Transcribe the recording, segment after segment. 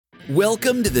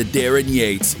Welcome to the Darryn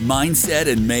Yates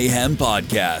Mindset and Mayhem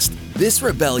Podcast. This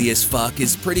rebellious fuck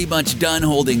is pretty much done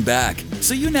holding back,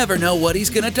 so you never know what he's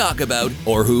going to talk about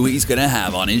or who he's going to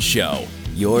have on his show.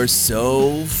 You're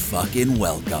so fucking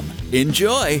welcome.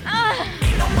 Enjoy!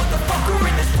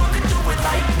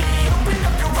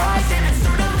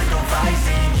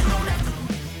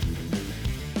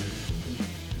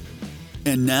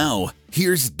 And now,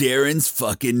 here's Darryn's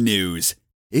fucking news.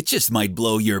 It just might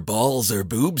blow your balls or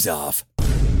boobs off.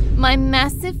 My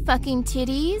massive fucking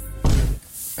titties.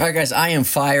 All right, guys, I am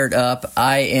fired up.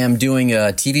 I am doing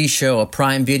a TV show, a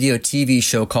Prime Video TV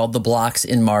show called The Blocks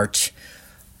in March.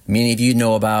 Many of you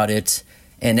know about it.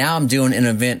 And now I'm doing an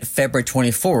event February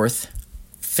 24th.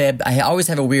 I always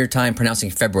have a weird time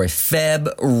pronouncing February.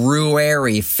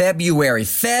 February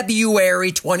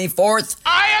 24th.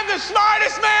 I am the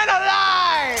smartest man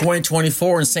alive!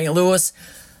 2024 in St. Louis.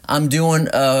 I'm doing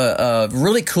a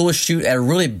really cool shoot at a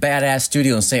really badass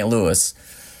studio in St. Louis.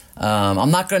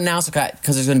 I'm not going to announce it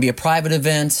because there's going to be a private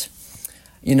event,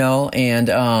 you know, and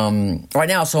right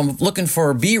now, so I'm looking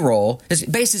for B-roll. It's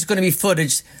basically going to be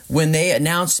footage when they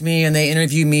announce me and they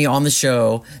interview me on the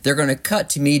show. They're going to cut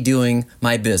to me doing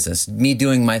my business, me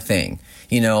doing my thing.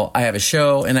 You know, I have a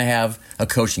show and I have a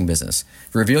coaching business.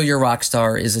 Reveal Your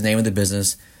Rockstar is the name of the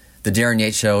business. The Darryn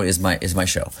Yates Show is my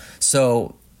show.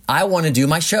 So I want to do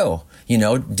my show. You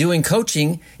know, doing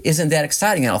coaching isn't that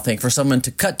exciting, I don't think, for someone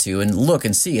to cut to and look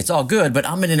and see. It's all good, but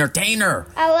I'm an entertainer.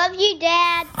 I love you,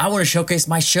 Dad. I want to showcase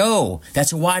my show.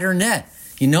 That's a wider net.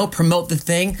 You know, promote the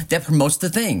thing that promotes the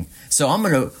thing. So I'm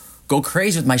going to go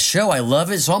crazy with my show. I love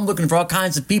it. So I'm looking for all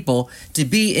kinds of people to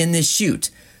be in this shoot.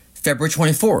 February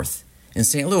 24th in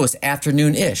St. Louis,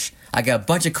 afternoon-ish. I got a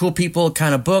bunch of cool people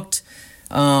kind of booked.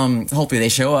 Hopefully they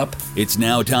show up. It's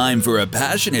now time for a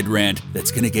passionate rant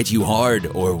that's going to get you hard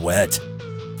or wet.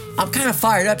 I'm kind of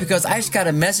fired up because I just got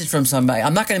a message from somebody.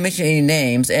 I'm not going to mention any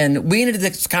names, and we ended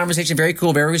this conversation very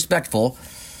cool, very respectful.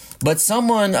 But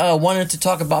someone wanted to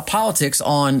talk about politics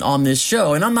on this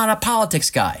show, and I'm not a politics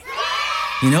guy.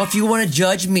 You know, if you want to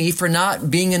judge me for not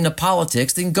being into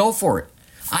politics, then go for it.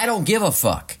 I don't give a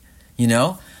fuck. You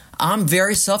know, I'm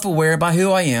very self-aware about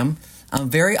who I am. I'm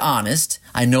very honest.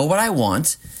 I know what I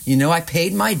want. You know, I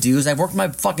paid my dues. I've worked my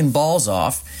fucking balls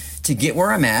off to get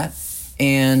where I'm at.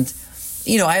 And,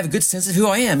 you know, I have a good sense of who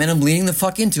I am, and I'm leaning the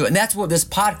fuck into it. And that's what this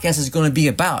podcast is going to be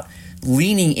about.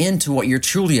 Leaning into what you're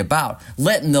truly about.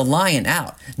 Letting the lion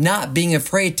out. Not being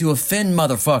afraid to offend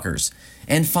motherfuckers.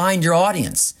 And find your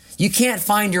audience. You can't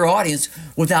find your audience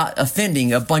without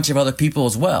offending a bunch of other people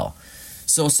as well.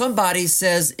 So somebody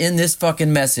says in this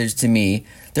fucking message to me,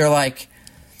 they're like,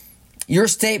 your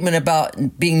statement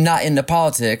about being not into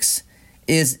politics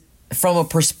is from a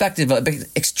perspective of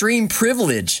extreme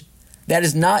privilege. That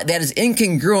is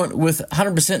incongruent with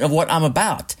 100% of what I'm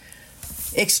about.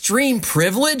 Extreme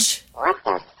privilege? What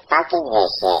the fucking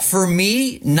is this? For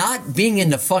me, not being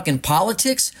into fucking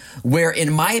politics, where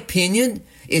in my opinion,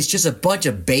 it's just a bunch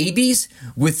of babies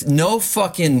with no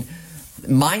fucking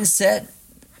mindset,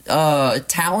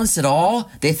 talents at all.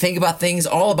 They think about things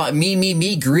all about me,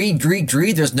 greed.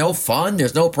 There's no fun.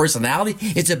 There's no personality.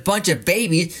 It's a bunch of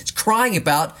babies crying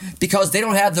about because they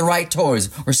don't have the right toys,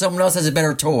 or someone else has a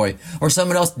better toy, or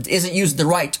someone else isn't using the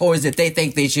right toys that they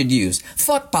think they should use.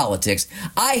 Fuck politics.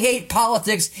 I hate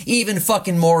politics even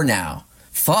fucking more now.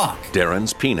 Fuck.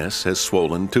 Darryn's penis has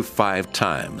swollen to 5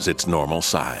 times its normal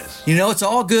size. You know, it's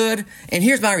all good. And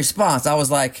here's my response. I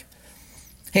was like,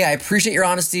 hey, I appreciate your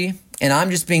honesty. And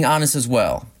I'm just being honest as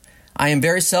well. I am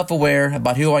very self-aware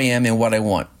about who I am and what I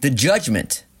want. The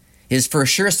judgment is for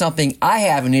sure something I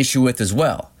have an issue with as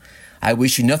well. I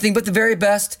wish you nothing but the very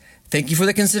best. Thank you for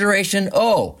the consideration.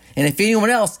 Oh, and if anyone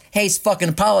else hates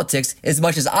fucking politics as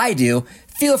much as I do,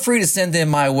 feel free to send them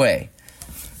my way.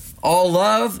 All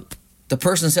love. The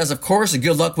person says, of course, and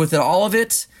good luck with all of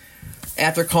it.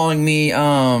 After calling me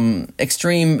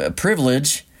extreme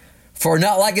privilege for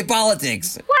not liking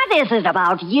politics. What is it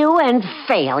about you and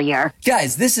failure?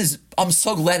 Guys, I'm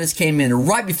so glad this came in.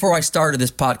 Right before I started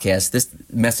this podcast, this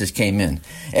message came in.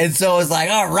 And so it's like,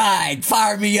 all right,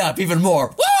 fire me up even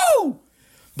more. Woo!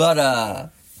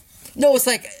 But, no, it's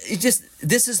like,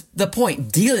 this is the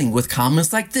point. Dealing with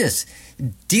comments like this.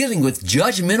 Dealing with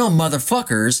judgmental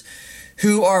motherfuckers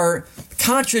who are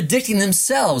contradicting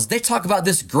themselves. They talk about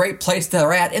this great place that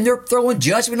they're at, and they're throwing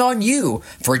judgment on you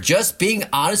for just being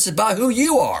honest about who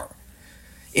you are.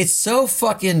 It's so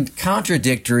fucking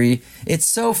contradictory.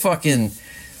 It's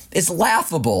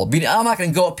laughable. I mean, I'm not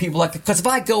going to go at people like, because if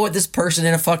I go at this person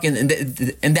in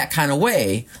in that kind of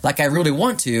way, like I really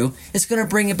want to, it's going to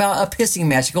bring about a pissing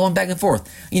match going back and forth.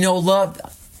 You know, love,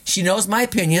 she knows my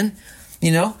opinion.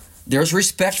 You know, there's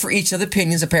respect for each other's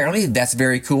opinions, apparently. That's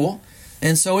very cool.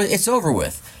 And so it's over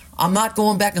with. I'm not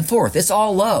going back and forth. It's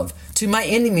all love. To my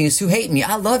enemies who hate me,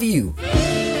 I love you.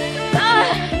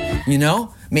 You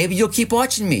know, maybe you'll keep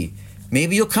watching me.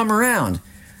 Maybe you'll come around.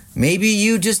 Maybe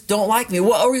you just don't like me.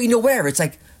 Well, or, you know, whatever. It's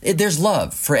like, there's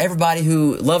love for everybody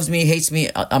who loves me, hates me.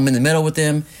 I'm in the middle with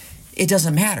them. It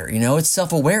doesn't matter, you know. It's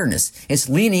self-awareness. It's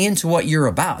leaning into what you're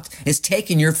about. It's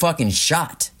taking your fucking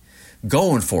shot.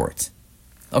 Going for it.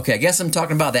 Okay, I guess I'm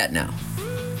talking about that now.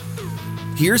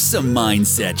 Here's some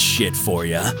mindset shit for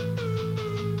you.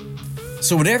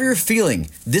 So whatever you're feeling,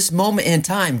 this moment in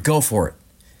time, go for it.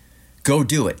 Go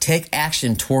do it. Take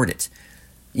action toward it.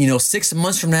 You know, 6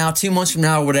 months from now, 2 months from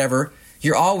now, or whatever,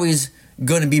 you're always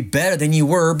going to be better than you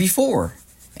were before.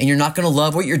 And you're not going to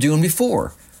love what you're doing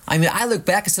before. I mean, I look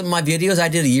back at some of my videos I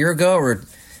did a year ago or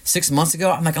 6 months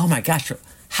ago. I'm like, oh my gosh,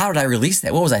 how did I release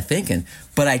that? What was I thinking?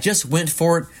 But I just went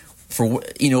for it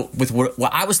with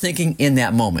what I was thinking in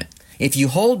that moment. If you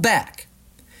hold back,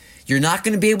 you're not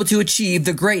going to be able to achieve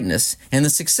the greatness and the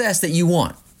success that you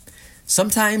want.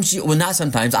 Sometimes, not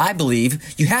sometimes, I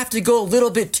believe you have to go a little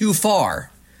bit too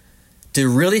far to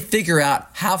really figure out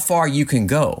how far you can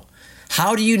go.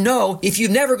 How do you know if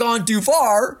you've never gone too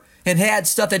far and had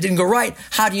stuff that didn't go right?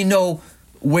 How do you know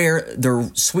where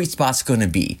the sweet spot's going to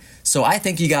be? So I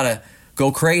think you got to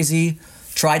go crazy,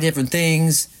 try different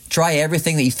things, try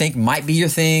everything that you think might be your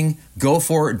thing, go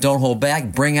for it, don't hold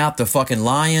back, bring out the fucking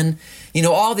lion. You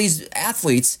know, all these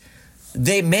athletes,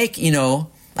 they make, you know,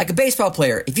 like a baseball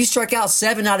player, if you strike out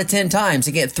 7 out of 10 times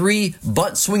and get 3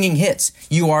 butt-swinging hits,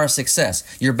 you are a success.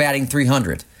 You're batting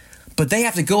 300. But they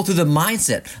have to go through the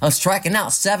mindset of striking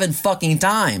out 7 fucking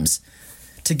times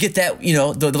to get that, you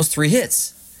know, those 3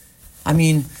 hits. I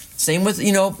mean, same with,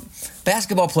 you know,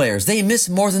 basketball players. They miss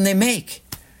more than they make.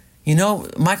 You know,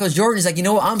 Michael Jordan is like, you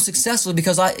know what, I'm successful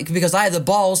because I had the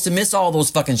balls to miss all those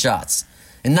fucking shots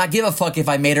and not give a fuck if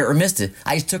I made it or missed it.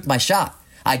 I just took my shot.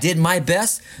 I did my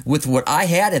best with what I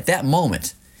had at that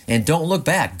moment. And don't look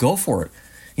back. Go for it.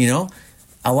 You know,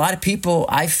 a lot of people,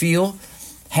 I feel,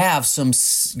 have some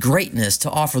greatness to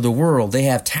offer the world. They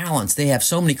have talents. They have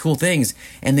so many cool things.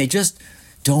 And they just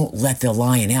don't let the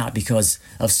lion out because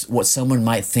of what someone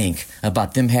might think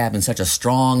about them having such a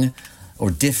strong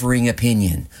or differing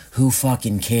opinion. Who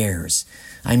fucking cares?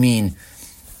 I mean,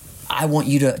 I want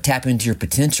you to tap into your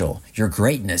potential, your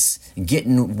greatness,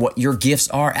 getting what your gifts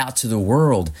are out to the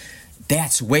world.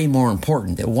 That's way more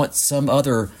important than what some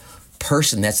other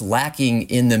person that's lacking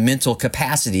in the mental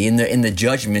capacity, in the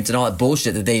judgment and all that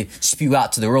bullshit that they spew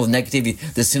out to the world, the negativity,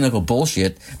 the cynical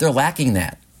bullshit. They're lacking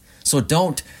that. So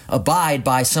don't abide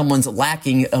by someone's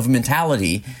lacking of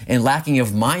mentality and lacking of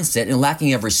mindset and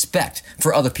lacking of respect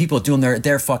for other people doing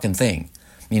their fucking thing.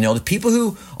 You know, the people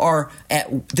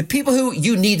who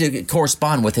you need to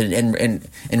correspond with and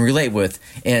relate with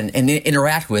and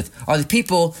interact with are the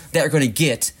people that are going to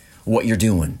get what you're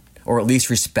doing or at least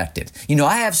respect it. You know,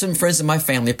 I have some friends in my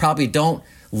family that probably don't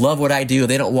love what I do.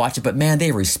 They don't watch it, but man,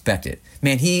 they respect it.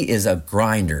 Man, he is a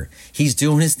grinder. He's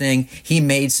doing his thing. He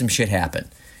made some shit happen.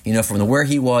 You know, from where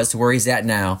he was to where he's at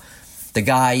now, the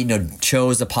guy, you know,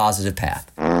 chose a positive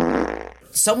path.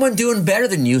 Someone doing better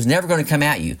than you is never going to come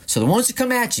at you. So the ones who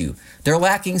come at you, they're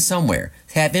lacking somewhere.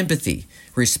 Have empathy,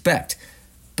 respect,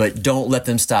 but don't let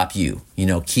them stop you. You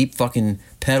know, keep fucking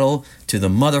pedal to the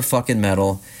motherfucking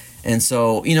metal. And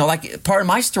so, you know, like part of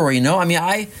my story, you know, I mean,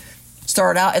 I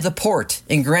started out at the port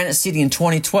in Granite City in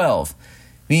 2012.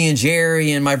 Me and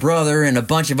Jerry and my brother and a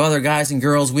bunch of other guys and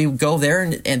girls, we would go there,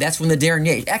 and that's when the Darryn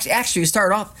Yates, actually it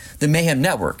started off the Mayhem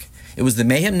Network. It was the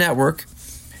Mayhem Network.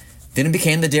 Then it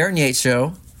became the Darryn Yates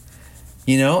Show,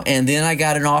 you know, and then I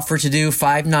got an offer to do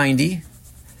 590.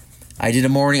 I did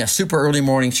a super early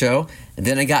morning show, and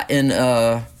then I got an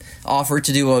offer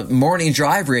to do a morning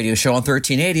drive radio show on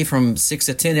 1380 from 6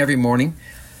 to 10 every morning.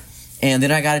 And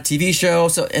then I got a TV show,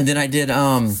 and then I did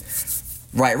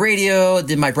Right Radio,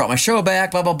 then I brought my show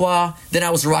back, blah, blah, blah. Then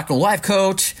I was a rock and roll life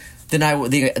coach. Then I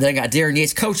got Darryn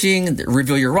Yates coaching,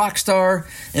 Reveal Your Rock Star.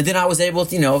 And then I was able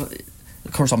to, you know,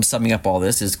 of course I'm summing up all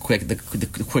this is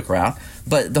the quick route.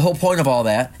 But the whole point of all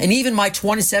that, and even my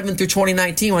 27 through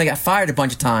 2019 when I got fired a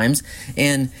bunch of times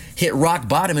and hit rock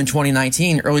bottom in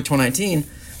 2019, early 2019,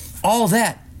 all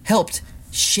that helped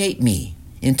shape me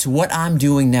into what I'm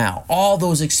doing now. All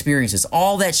those experiences,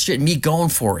 all that shit, me going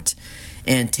for it.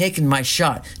 And taking my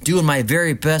shot, doing my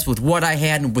very best with what I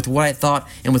had and with what I thought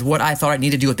and with what I thought I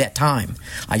needed to do at that time.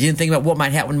 I didn't think about what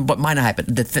might happen, what might not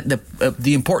happen.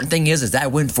 The important thing is that I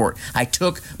went for it. I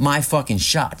took my fucking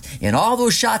shot. And all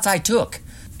those shots I took,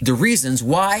 the reasons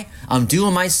why I'm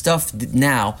doing my stuff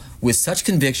now with such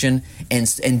conviction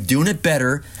and doing it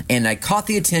better. And I caught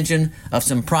the attention of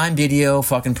some Prime Video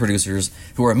fucking producers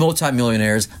who are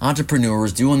multimillionaires,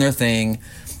 entrepreneurs, doing their thing.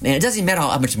 And it doesn't matter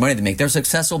how much money they make. They're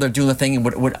successful. They're doing the thing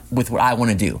with what I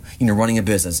want to do. Running a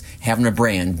business, having a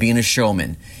brand, being a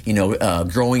showman,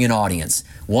 growing an audience,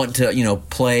 wanting to,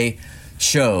 play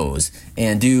shows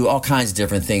and do all kinds of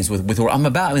different things with what I'm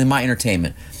about in my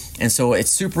entertainment. And so it's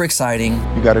super exciting.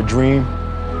 You got a dream.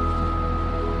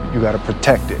 You got to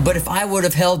protect it. But if I would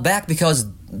have held back because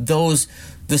those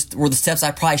were the steps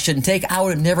I probably shouldn't take, I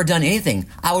would have never done anything.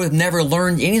 I would have never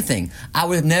learned anything. I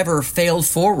would have never failed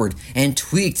forward and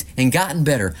tweaked and gotten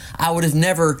better. I would have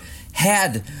never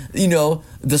had,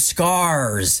 the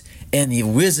scars and the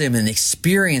wisdom and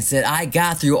experience that I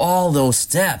got through all those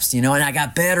steps, and I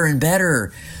got better and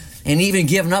better. And even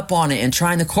giving up on it and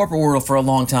trying the corporate world for a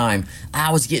long time,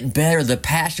 I was getting better. The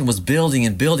passion was building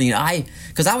and building.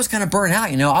 Because I was kind of burnt out,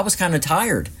 I was kind of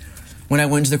tired when I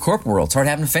went into the corporate world, started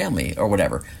having a family or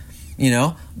whatever,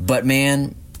 But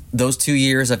man, those 2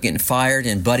 years of getting fired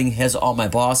and butting heads with all my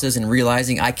bosses and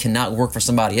realizing I cannot work for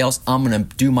somebody else, I'm going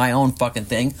to do my own fucking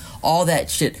thing. All that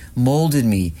shit molded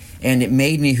me and it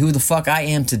made me who the fuck I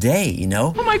am today,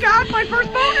 Oh my God, my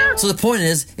first boner! So the point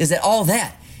is that all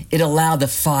that, it allowed the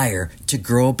fire to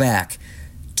grow back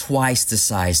twice the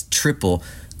size, triple.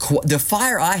 The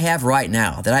fire I have right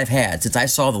now that I've had since I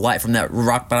saw the light from that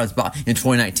rock bottom spot in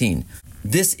 2019,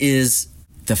 this is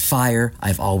the fire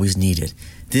I've always needed.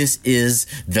 This is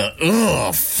the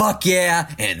fuck yeah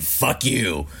and fuck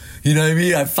you. You know what I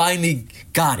mean? I finally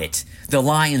got it. The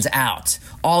lion's out.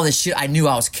 All this shit I knew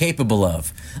I was capable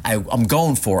of. I'm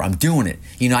going for it. I'm doing it.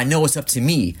 I know it's up to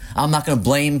me. I'm not going to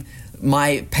blame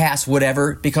my past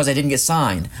whatever because I didn't get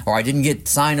signed or I didn't get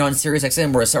signed on Sirius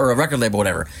XM or a record label,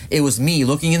 whatever. It was me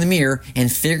looking in the mirror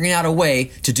and figuring out a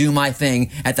way to do my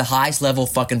thing at the highest level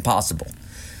fucking possible.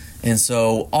 And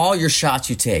so all your shots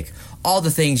you take, all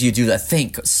the things you do that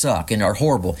think suck and are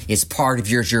horrible, it's part of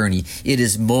your journey. It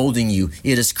is molding you.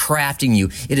 It is crafting you.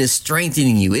 It is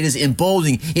strengthening you. It is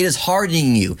emboldening. It is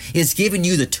hardening you. It's giving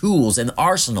you the tools and the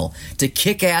arsenal to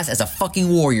kick ass as a fucking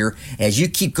warrior as you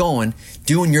keep going,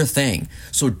 doing your thing.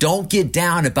 So don't get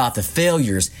down about the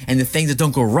failures and the things that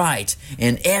don't go right.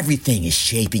 And everything is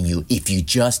shaping you if you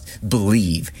just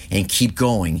believe and keep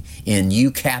going in you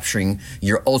capturing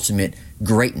your ultimate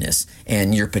greatness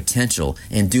and your potential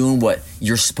and doing what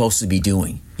you're supposed to be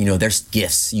doing. There's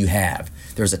gifts you have.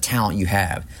 There's a talent you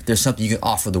have. There's something you can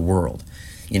offer the world,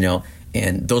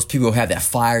 and those people who have that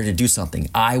fire to do something,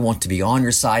 I want to be on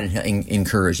your side and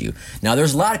encourage you. Now,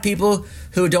 there's a lot of people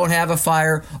who don't have a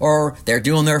fire or they're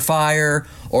doing their fire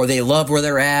or they love where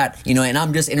they're at, and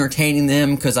I'm just entertaining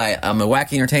them because I'm a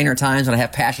wacky entertainer at times and I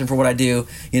have passion for what I do.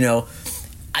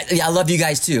 I love you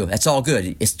guys too. That's all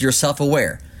good. You're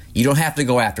self-aware. You don't have to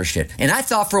go after shit. And I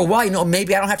thought for a while,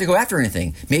 maybe I don't have to go after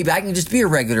anything. Maybe I can just be a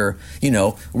regular,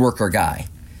 worker guy.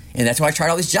 And that's why I tried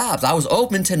all these jobs. I was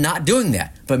open to not doing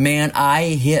that. But man, I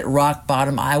hit rock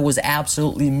bottom. I was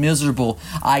absolutely miserable.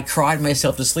 I cried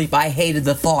myself to sleep. I hated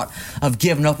the thought of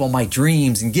giving up on my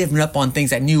dreams and giving up on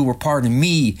things I knew were part of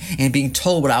me and being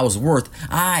told what I was worth.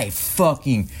 I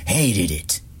fucking hated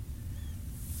it.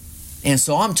 And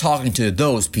so I'm talking to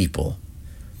those people.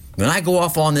 When I go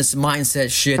off on this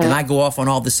mindset shit and I go off on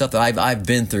all this stuff that I've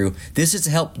been through, this is to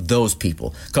help those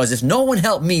people. Because if no one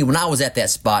helped me when I was at that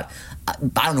spot,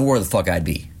 I don't know where the fuck I'd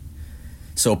be.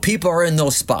 So people are in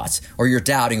those spots or you're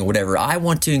doubting or whatever. I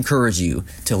want to encourage you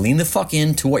to lean the fuck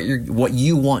into what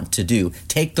you want to do.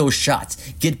 Take those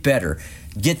shots. Get better.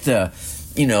 Get the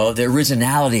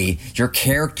originality, your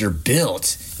character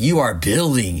built. You are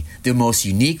building the most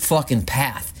unique fucking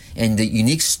path and the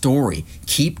unique story.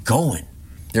 Keep going.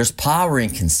 There's power in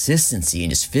consistency and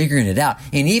just figuring it out.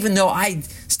 And even though I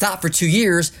stopped for 2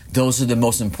 years, those are the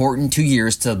most important 2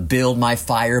 years to build my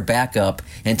fire back up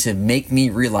and to make me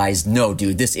realize, no,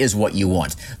 dude, this is what you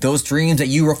want. Those dreams that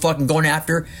you were fucking going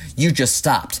after, you just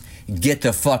stopped. Get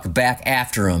the fuck back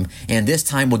after them. And this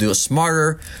time we'll do it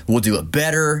smarter, we'll do it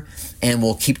better, and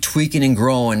we'll keep tweaking and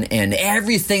growing. And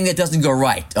everything that doesn't go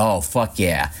right, oh, fuck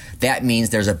yeah. That means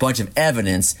there's a bunch of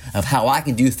evidence of how I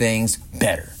can do things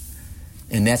better.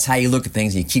 And that's how you look at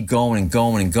things. And you keep going and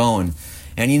going and going.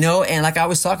 And and like I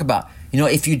always talk about,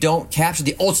 if you don't capture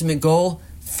the ultimate goal,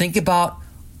 think about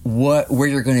where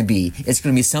you're going to be. It's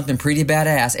going to be something pretty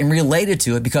badass and related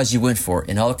to it because you went for it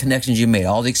and all the connections you made,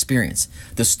 all the experience,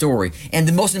 the story. And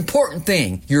the most important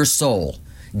thing, your soul,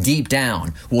 deep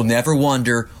down, will never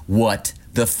wonder what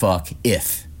the fuck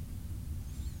if.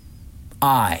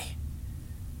 I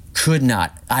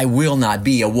will not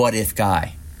be a what if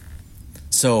guy.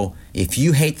 So if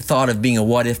you hate the thought of being a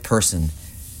what if person,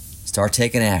 Start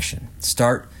taking action.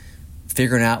 Start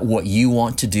figuring out what you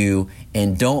want to do,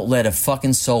 and don't let a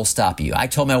fucking soul stop you. I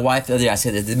told my wife the other day, I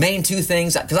said the main two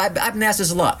things, because I've been asked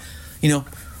this a lot,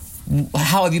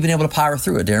 how have you been able to power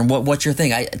through it, Darren? What's your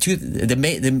thing?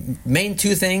 The main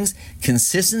two things: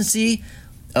 consistency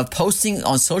of posting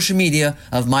on social media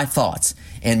of my thoughts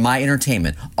and my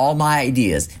entertainment, all my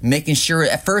ideas, making sure.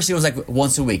 At first it was like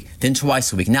once a week, then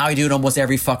twice a week. Now I do it almost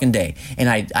every fucking day, and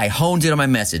I honed it on my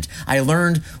message. I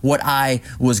learned what I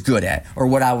was good at, or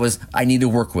what I need to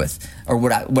work with, or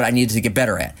what I needed to get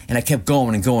better at, and I kept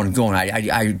going and going and going.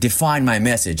 I defined my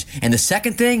message. And the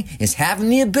second thing is having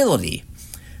the ability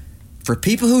for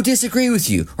people who disagree with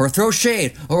you, or throw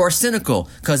shade, or are cynical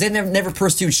because they never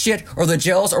pursued shit, or they're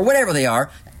jealous, or whatever they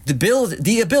are,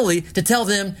 the ability to tell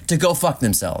them to go fuck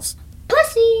themselves.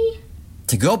 Pussy.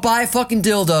 To go buy a fucking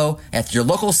dildo at your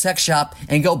local sex shop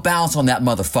and go bounce on that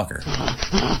motherfucker.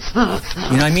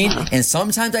 You know what I mean? And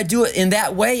sometimes I do it in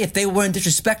that way. If they wouldn't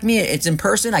disrespect me, it's in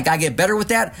person. I gotta get better with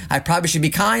that. I probably should be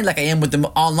kind like I am with the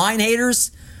online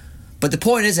haters. But the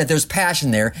point is that there's passion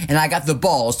there, and I got the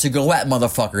balls to go at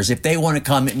motherfuckers if they want to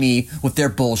come at me with their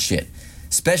bullshit.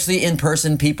 Especially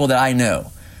in-person people that I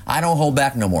know. I don't hold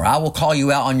back no more. I will call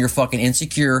you out on your fucking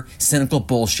insecure, cynical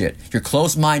bullshit. Your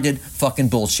close-minded fucking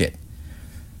bullshit.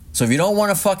 So if you don't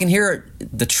want to fucking hear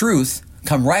the truth,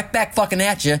 come right back fucking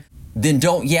at you, then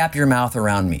don't yap your mouth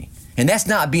around me. And that's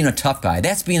not being a tough guy.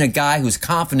 That's being a guy who's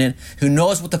confident, who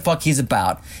knows what the fuck he's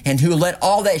about, and who let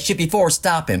all that shit before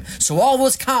stop him. So all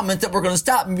those comments that were going to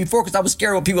stop me before because I was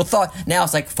scared of what people thought, now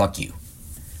it's like, fuck you.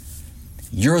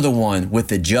 You're the one with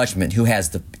the judgment who has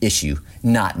the issue,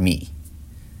 not me.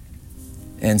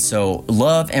 And so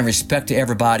love and respect to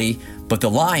everybody, but the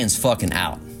lion's fucking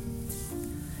out.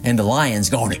 And the lion's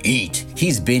going to eat.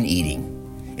 He's been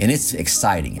eating. And it's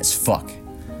exciting as fuck.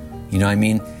 You know what I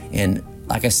mean? And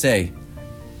like I say,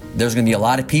 there's going to be a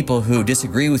lot of people who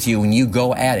disagree with you when you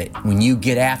go at it, when you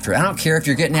get after it. I don't care if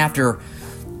you're getting after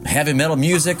heavy metal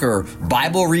music or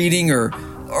Bible reading or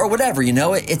whatever,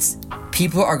 it's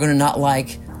people are going to not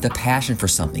like the passion for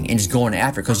something and just going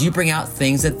after it because you bring out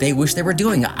things that they wish they were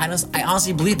doing. I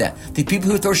honestly believe that. The people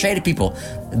who throw shade at people,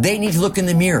 they need to look in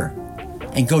the mirror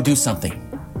and go do something.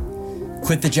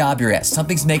 Quit the job you're at.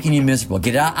 Something's making you miserable.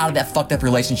 Get out of that fucked up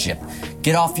relationship.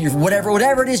 Get off your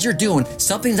whatever it is you're doing.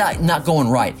 Something's not going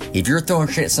right. If you're throwing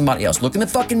shit at somebody else, look in the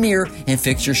fucking mirror and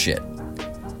fix your shit.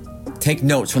 Take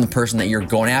notes from the person that you're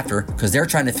going after because they're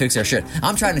trying to fix their shit.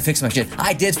 I'm trying to fix my shit.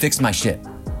 I did fix my shit.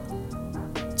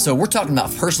 So we're talking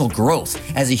about personal growth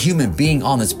as a human being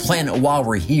on this planet while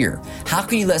we're here. How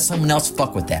can you let someone else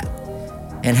fuck with that?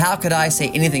 And how could I say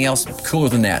anything else cooler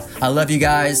than that? I love you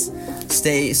guys.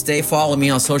 Stay following me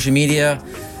on social media.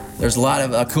 There's a lot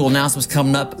of cool announcements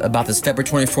coming up about this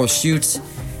February 24th shoot.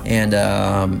 And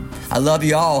I love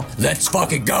you all. Let's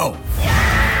fucking go.